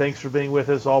 Dylan, thanks for being with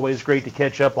us. Always great to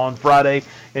catch up on Friday.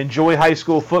 Enjoy high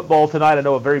school football tonight. I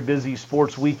know a very busy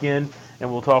sports weekend, and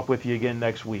we'll talk with you again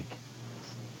next week.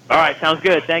 All right, sounds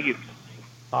good. Thank you.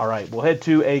 All right, we'll head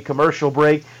to a commercial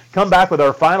break. Come back with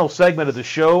our final segment of the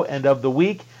show and of the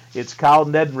week. It's Kyle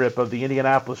Neddenrip of the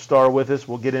Indianapolis Star with us.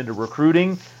 We'll get into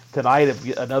recruiting. Tonight,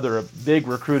 another big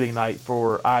recruiting night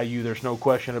for IU. There's no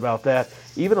question about that.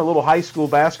 Even a little high school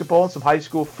basketball and some high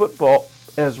school football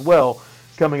as well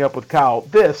coming up with Kyle.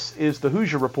 This is the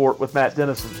Hoosier Report with Matt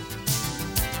Dennison.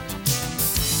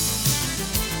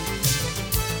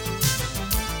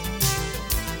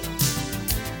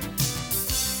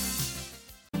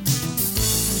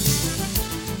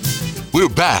 We're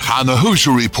back on the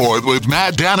Hoosier Report with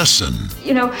Matt Dennison.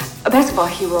 A basketball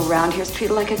hero around here is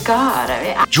treated like a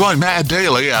god. Join Matt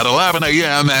daily at 11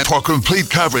 a.m. for complete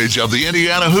coverage of the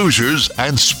Indiana Hoosiers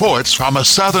and sports from a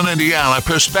Southern Indiana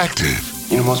perspective.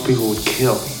 Most people would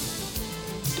kill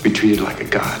to be treated like a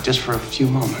god just for a few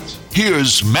moments.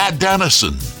 Here's Matt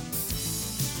Dennison.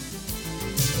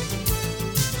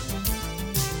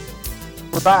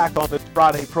 We're back on this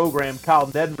Friday program. Kyle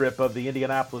Neddenrip of the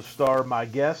Indianapolis Star, my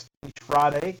guest. Each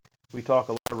Friday, we talk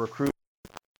a lot of recruiting.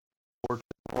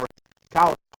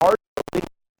 Kyle, it's hard to believe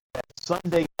that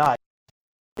Sunday night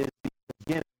is the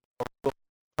beginning of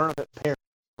tournament pairing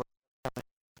for the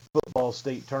football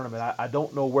state tournament. I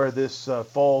don't know where this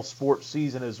fall sports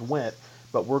season has went,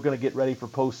 but we're going to get ready for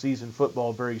postseason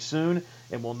football very soon,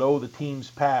 and we'll know the team's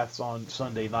paths on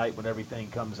Sunday night when everything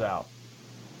comes out.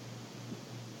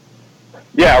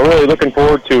 Yeah, really looking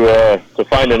forward to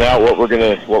finding out what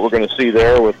we're gonna see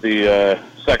there with the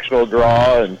sectional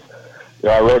draw, and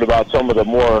I wrote about some of the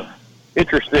more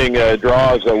interesting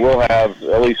draws that we'll have,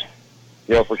 at least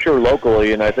for sure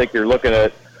locally, and I think you're looking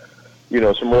at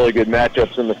some really good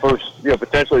matchups in the first,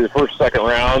 potentially the first, second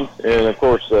round, and of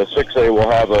course 6A will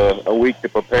have a week to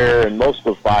prepare, and most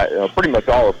of pretty much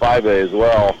all of 5A as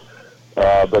well.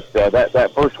 But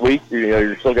that first week,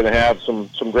 you're still going to have some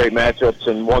great matchups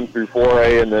in 1 through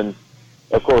 4A, and then,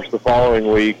 of course, the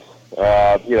following week,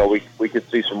 we could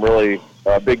see some really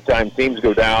big-time teams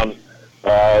go down,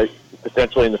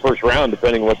 potentially in the first round,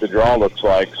 depending on what the draw looks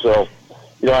like. So,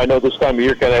 I know this time of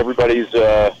year, kind of everybody's,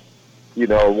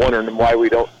 wondering why we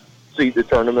don't seed the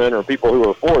tournament, or people who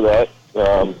are for that,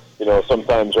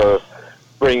 sometimes are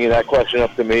bringing that question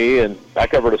up to me. And I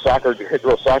covered a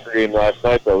girls soccer game last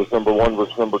night that was number 1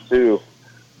 versus number 2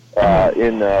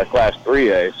 in Class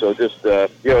 3A. So just,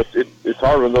 it's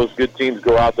hard when those good teams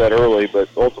go out that early, but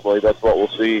ultimately that's what we'll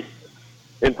see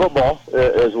in football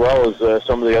as well as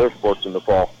some of the other sports in the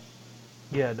fall.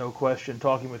 Yeah, no question.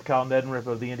 Talking with Kyle Neddenriep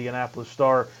of the Indianapolis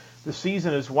Star. The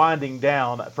season is winding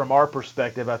down. From our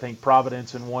perspective, I think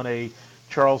Providence in 1A,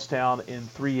 Charlestown in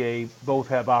 3A both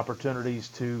have opportunities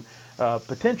to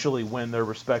potentially win their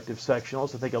respective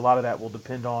sectionals. I think a lot of that will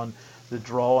depend on the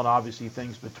draw and obviously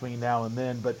things between now and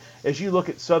then. But as you look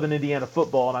at Southern Indiana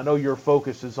football, and I know your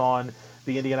focus is on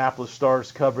the Indianapolis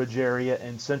Stars coverage area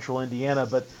and Central Indiana,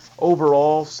 but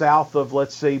overall, south of,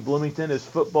 let's say, Bloomington, is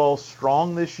football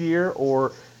strong this year,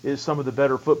 or is some of the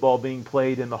better football being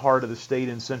played in the heart of the state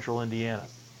in Central Indiana?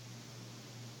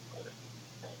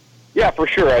 Yeah, for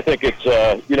sure. I think it's,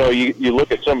 you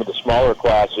look at some of the smaller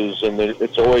classes, and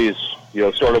it's always,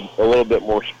 sort of a little bit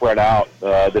more spread out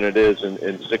than it is in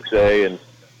 6A.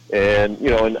 And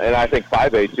I think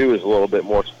 5A, too, is a little bit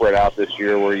more spread out this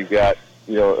year, where you've got,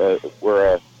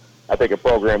 I think a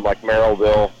program like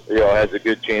Merrillville, has a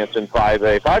good chance in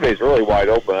 5A. 5A is really wide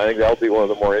open. I think that'll be one of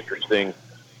the more interesting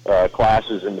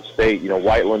classes in the state.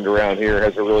 Whiteland around here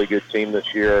has a really good team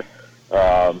this year.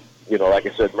 Like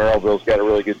I said, Merrillville's got a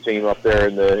really good team up there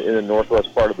in the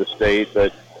northwest part of the state.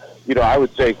 But, I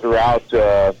would say throughout,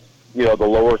 the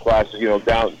lower classes,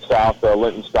 down south,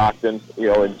 Linton, Stockton, in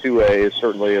 2A is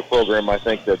certainly a program I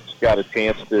think that's got a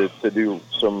chance to do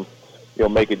some,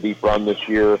 make a deep run this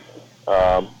year.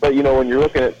 But, when you're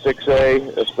looking at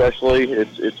 6A especially,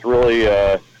 it's really,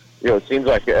 it seems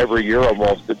like every year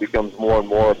almost it becomes more and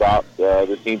more about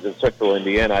the teams in Central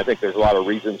Indiana. I think there's a lot of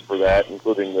reasons for that,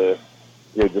 including the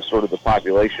sort of the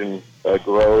population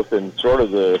growth and sort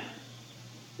of the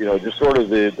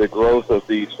growth of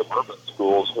the suburban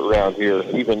schools around here,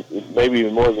 maybe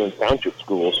even more than the township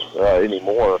schools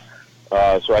anymore.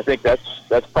 So I think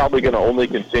that's probably going to only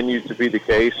continue to be the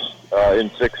case in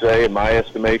 6A in my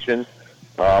estimation.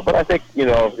 But I think,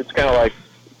 it's kind of like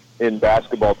in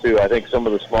basketball too. I think some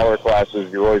of the smaller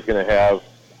classes, you're always going to have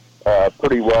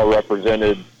pretty well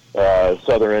represented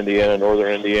Southern Indiana,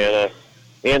 Northern Indiana,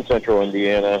 and Central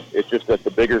Indiana. It's just that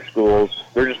the bigger schools,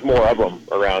 there's just more of them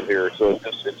around here. So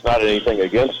it's not anything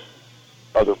against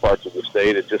other parts of the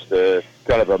state. It's just a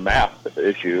kind of a math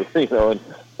issue, and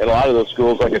a lot of those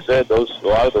schools, like I said, a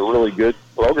lot of the really good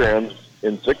programs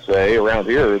in 6A around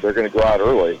here, they're going to go out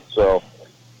early. So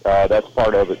that's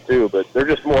part of it too. But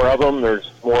there's just more of them.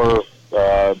 There's more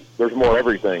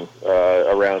everything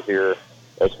around here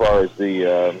as far as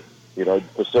the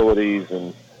facilities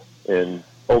and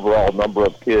overall number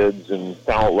of kids and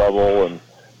talent level, and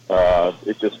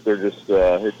it's just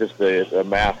a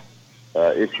math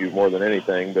issue more than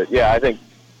anything. But yeah, I think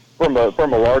from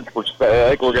a large perspective, I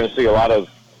think we're going to see a lot of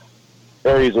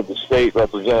areas of the state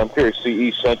represent. I'm curious to see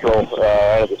East Central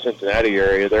out of the Cincinnati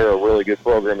area. They're a really good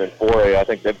program in 4A. I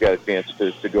think they've got a chance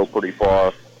to go pretty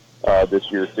far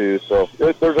this year too. So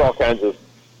there's all kinds of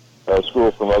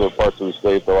schools from other parts of the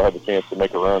state that will have a chance to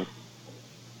make a run.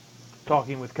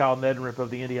 Talking with Kyle Neddenriep of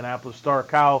the Indianapolis Star.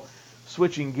 Kyle,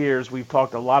 switching gears, we've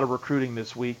talked a lot of recruiting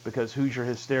this week because Hoosier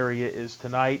Hysteria is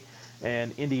tonight,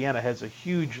 and Indiana has a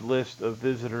huge list of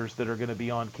visitors that are going to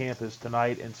be on campus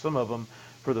tonight, and some of them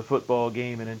for the football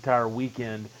game an entire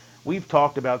weekend. We've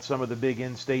talked about some of the big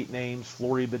in-state names,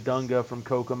 Flory Badunga from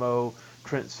Kokomo,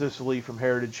 Trent Sicily from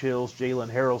Heritage Hills,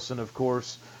 Jalen Harrelson, of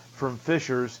course, from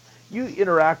Fishers. You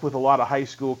interact with a lot of high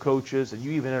school coaches, and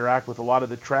you even interact with a lot of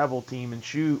the travel team and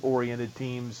shoe-oriented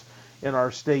teams in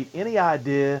our state. Any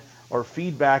idea or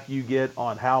feedback you get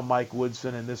on how Mike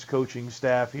Woodson and this coaching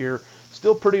staff here,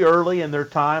 still pretty early in their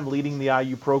time leading the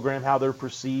IU program, how they're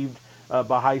perceived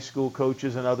by high school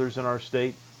coaches and others in our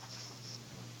state?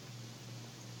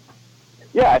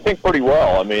 Yeah, I think pretty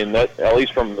well. I mean, that, at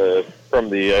least from the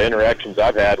interactions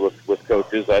I've had with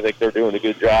coaches, I think they're doing a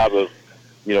good job of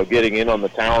getting in on the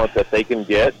talent that they can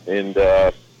get. And,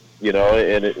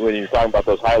 when you're talking about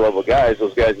those high-level guys,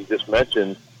 those guys you just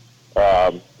mentioned,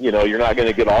 you're not going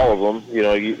to get all of them.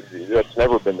 That's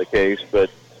never been the case. But,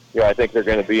 I think they're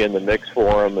going to be in the mix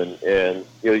for them. And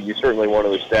you certainly want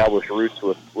to establish roots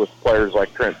with players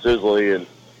like Trent Sicily and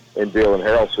Jalen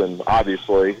Harrelson,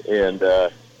 obviously. And,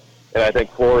 and I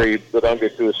think Flory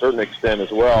Badunga to a certain extent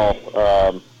as well.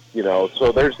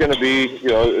 So there's going to be,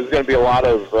 there's going to be a lot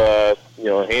of,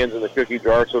 hands in the cookie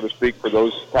jar, so to speak, for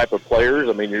those type of players.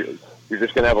 I mean, you're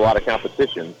just going to have a lot of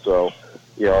competition. So,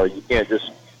 you can't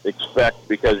just expect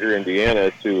because you're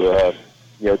Indiana to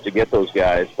get those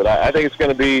guys. But I think it's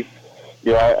going to be,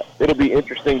 it'll be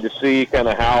interesting to see kind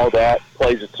of how that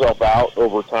plays itself out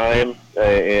over time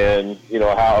and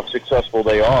how successful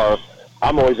they are.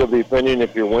 I'm always of the opinion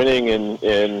if you're winning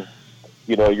and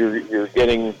you're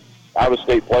getting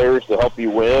out-of-state players to help you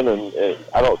win, and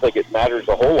I don't think it matters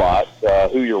a whole lot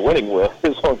who you're winning with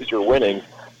as long as you're winning.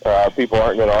 People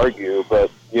aren't going to argue,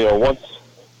 but once,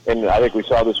 and I think we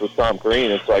saw this with Tom Crean,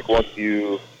 it's like once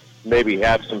you maybe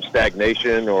have some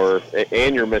stagnation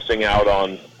and you're missing out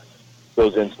on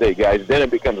those in-state guys, then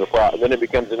it becomes a problem. Then it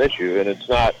becomes an issue, and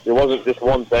it wasn't just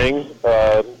one thing.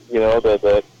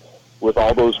 That with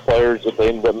all those players that they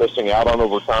ended up missing out on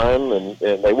over time, and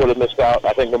they would have missed out,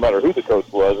 I think, no matter who the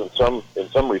coach was in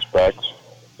some respects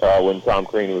when Tom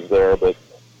Crean was there. But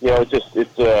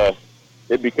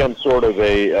it becomes sort of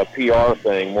a PR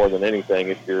thing more than anything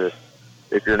if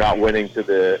you're not winning to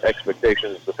the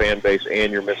expectations of the fan base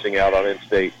and you're missing out on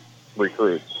in-state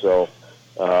recruits. So,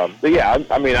 but yeah,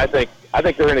 I mean, I think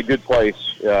they're in a good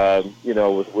place,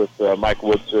 with Mike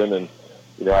Woodson, and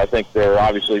I think they're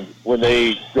obviously, when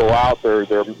they go out,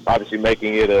 they're obviously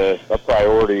making it a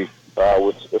priority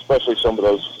with especially some of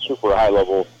those super high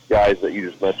level guys that you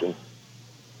just mentioned.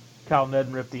 Kyle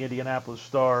Neddenriff, the Indianapolis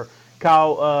Star.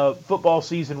 Kyle, football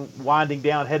season winding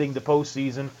down, heading to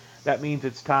postseason. That means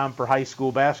it's time for high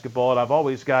school basketball, and I've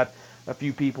always got a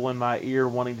few people in my ear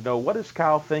wanting to know, what does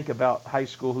Kyle think about high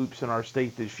school hoops in our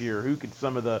state this year? Who could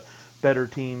some of the better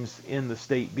teams in the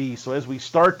state be? So as we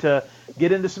start to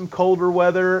get into some colder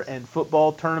weather and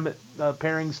football tournament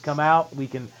pairings come out, we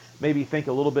can maybe think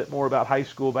a little bit more about high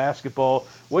school basketball.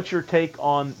 What's your take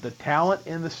on the talent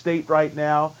in the state right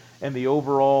now and the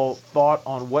overall thought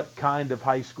on what kind of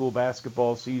high school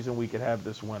basketball season we could have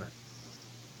this winter?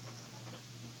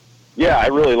 Yeah, I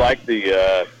really like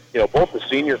the both the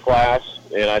senior class,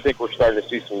 and I think we're starting to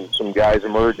see some guys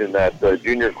emerge in that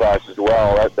junior class as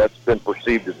well. That's been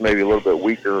perceived as maybe a little bit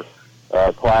weaker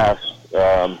class,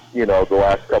 the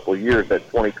last couple of years, that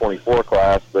 2024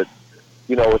 class. But,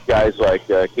 with guys like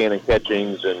Cannon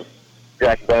Catchings and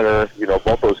Jack Benner,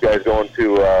 both those guys going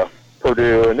to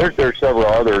Purdue, and there's several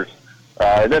others.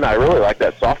 And then I really like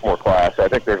that sophomore class. I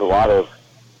think there's a lot of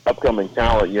upcoming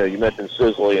talent. You mentioned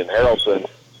Sisley and Harrelson.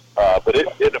 But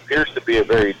it appears to be a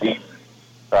very deep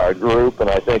group, and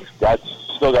I think that's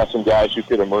still got some guys who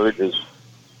could emerge as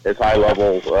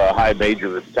high-level,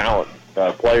 high-major talent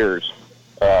players.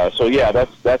 So yeah,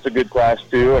 that's a good class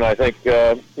too, and I think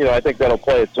I think that'll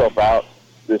play itself out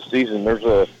this season.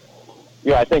 There's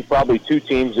I think probably two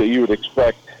teams that you would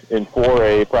expect in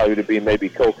 4A probably to be maybe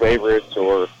co-favorites,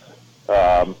 or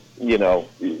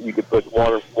you could put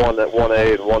one at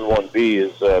 1A and one 1B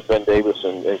is Ben Davis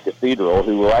and Cathedral,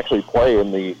 who will actually play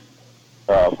in the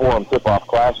Forum Tip-Off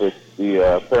Classic.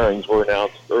 The pairings were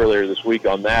announced earlier this week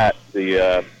on that.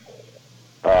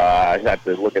 I have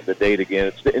to look at the date again.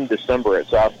 It's in December at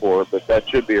Southport, but that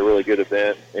should be a really good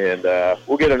event, and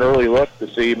we'll get an early look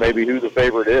to see maybe who the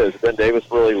favorite is. Ben Davis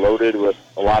really loaded with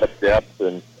a lot of depth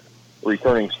and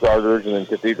returning starters, and then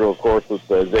Cathedral, of course, with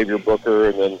Xavier Booker,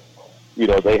 and then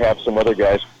they have some other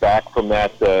guys back from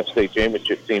that state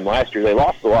championship team last year. They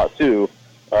lost a lot too,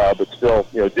 but still,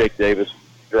 Jake Davis,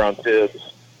 Jerron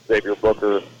Tibbs, Xavier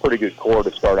Booker, pretty good core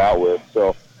to start out with.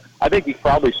 So I think you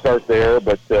probably start there,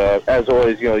 but as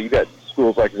always, you got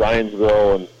schools like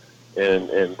Zionsville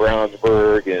and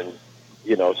Brownsburg and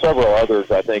several others,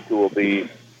 I think, who will be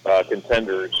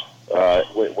contenders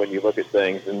when you look at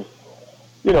things, and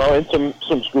and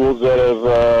some schools that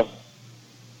have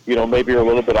maybe are a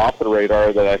little bit off the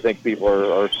radar that I think people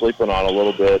are sleeping on a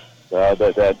little bit,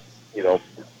 that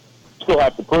still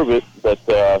have to prove it, but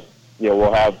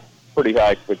we'll have pretty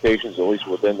high expectations, at least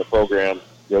within the program,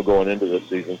 going into this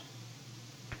season.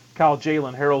 Kyle,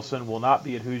 Jalen Harrelson will not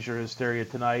be at Hoosier Hysteria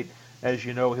tonight. As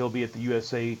you know, he'll be at the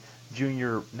USA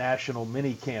Junior National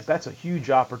Mini Camp. That's a huge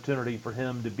opportunity for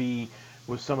him to be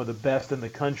with some of the best in the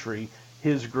country,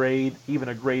 his grade, even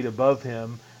a grade above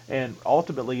him. And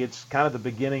ultimately, it's kind of the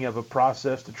beginning of a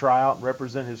process to try out and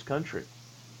represent his country.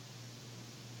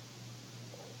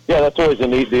 Yeah, that's always a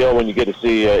neat deal when you get to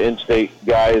see in-state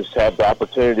guys have the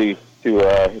opportunity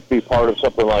to be part of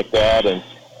something like that. And,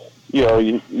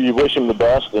 you wish him the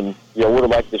best, and, would have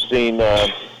liked to have seen,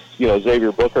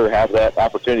 Xavier Booker have that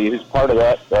opportunity. He's part of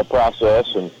that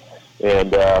process and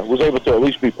was able to at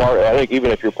least be part. I think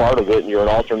even if you're part of it and you're an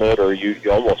alternate or you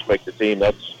almost make the team,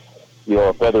 that's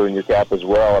a feather in your cap as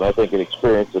well. And I think an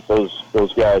experience that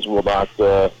those guys will not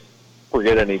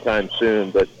forget anytime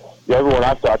soon. But everyone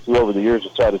I've talked to over the years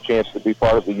that's had a chance to be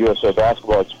part of the USA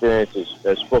basketball experience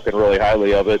has spoken really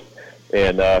highly of it.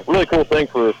 And really cool thing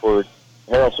for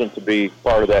Harrelson to be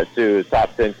part of that too. A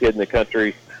top 10 kid in the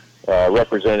country,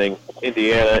 representing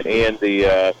Indiana and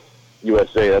the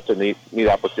USA. That's a neat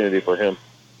opportunity for him.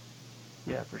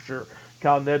 Yeah, for sure.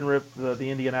 Kyle Neddenriep, the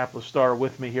Indianapolis Star,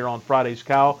 with me here on Fridays.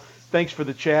 Kyle, thanks for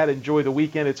the chat. Enjoy the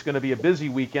weekend. It's going to be a busy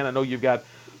weekend. I know you've got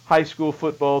high school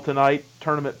football tonight,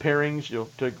 tournament pairings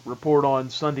to report on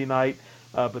Sunday night,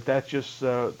 but that's just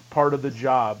part of the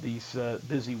job, these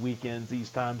busy weekends, these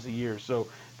times of year. So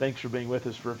thanks for being with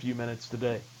us for a few minutes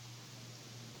today.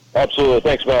 Absolutely.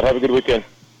 Thanks, Matt. Have a good weekend.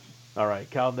 All right,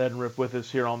 Kyle Neddenriep with us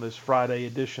here on this Friday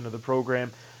edition of the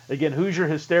program. Again, Hoosier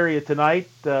Hysteria tonight.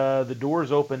 The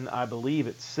doors open, I believe,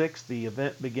 at 6. The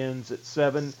event begins at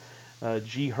 7.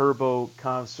 G Herbo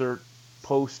concert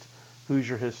post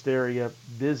Hoosier Hysteria.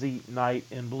 Busy night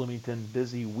in Bloomington,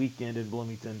 busy weekend in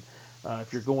Bloomington.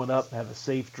 If you're going up, have a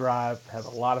safe drive, have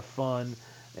a lot of fun,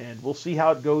 and we'll see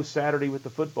how it goes Saturday with the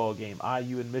football game.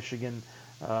 IU and Michigan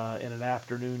in an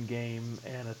afternoon game,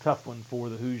 and a tough one for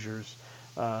the Hoosiers.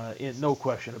 No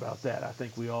question about that. I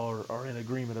think we all are in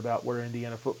agreement about where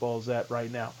Indiana football is at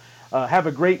right now. Have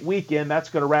a great weekend. That's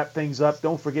going to wrap things up.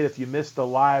 Don't forget, if you missed the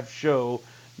live show,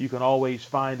 you can always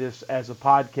find us as a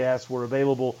podcast. We're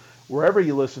available wherever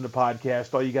you listen to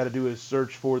podcasts. All you got to do is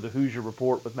search for the Hoosier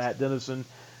Report with Matt Dennison,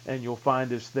 and you'll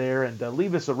find us there. And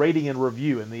leave us a rating and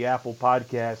review in the Apple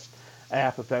Podcast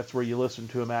app if that's where you listen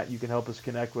to them at. You can help us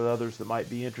connect with others that might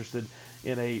be interested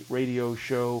in a radio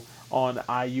show on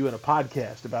IU and a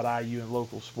podcast about IU and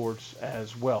local sports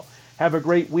as well. Have a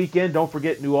great weekend. Don't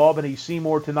forget New Albany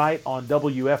Seymour tonight on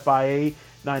WFIA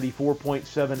 94.7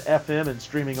 FM and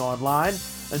streaming online.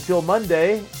 Until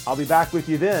Monday, I'll be back with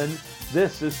you then.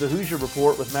 This is the Hoosier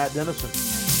Report with Matt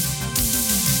Dennison.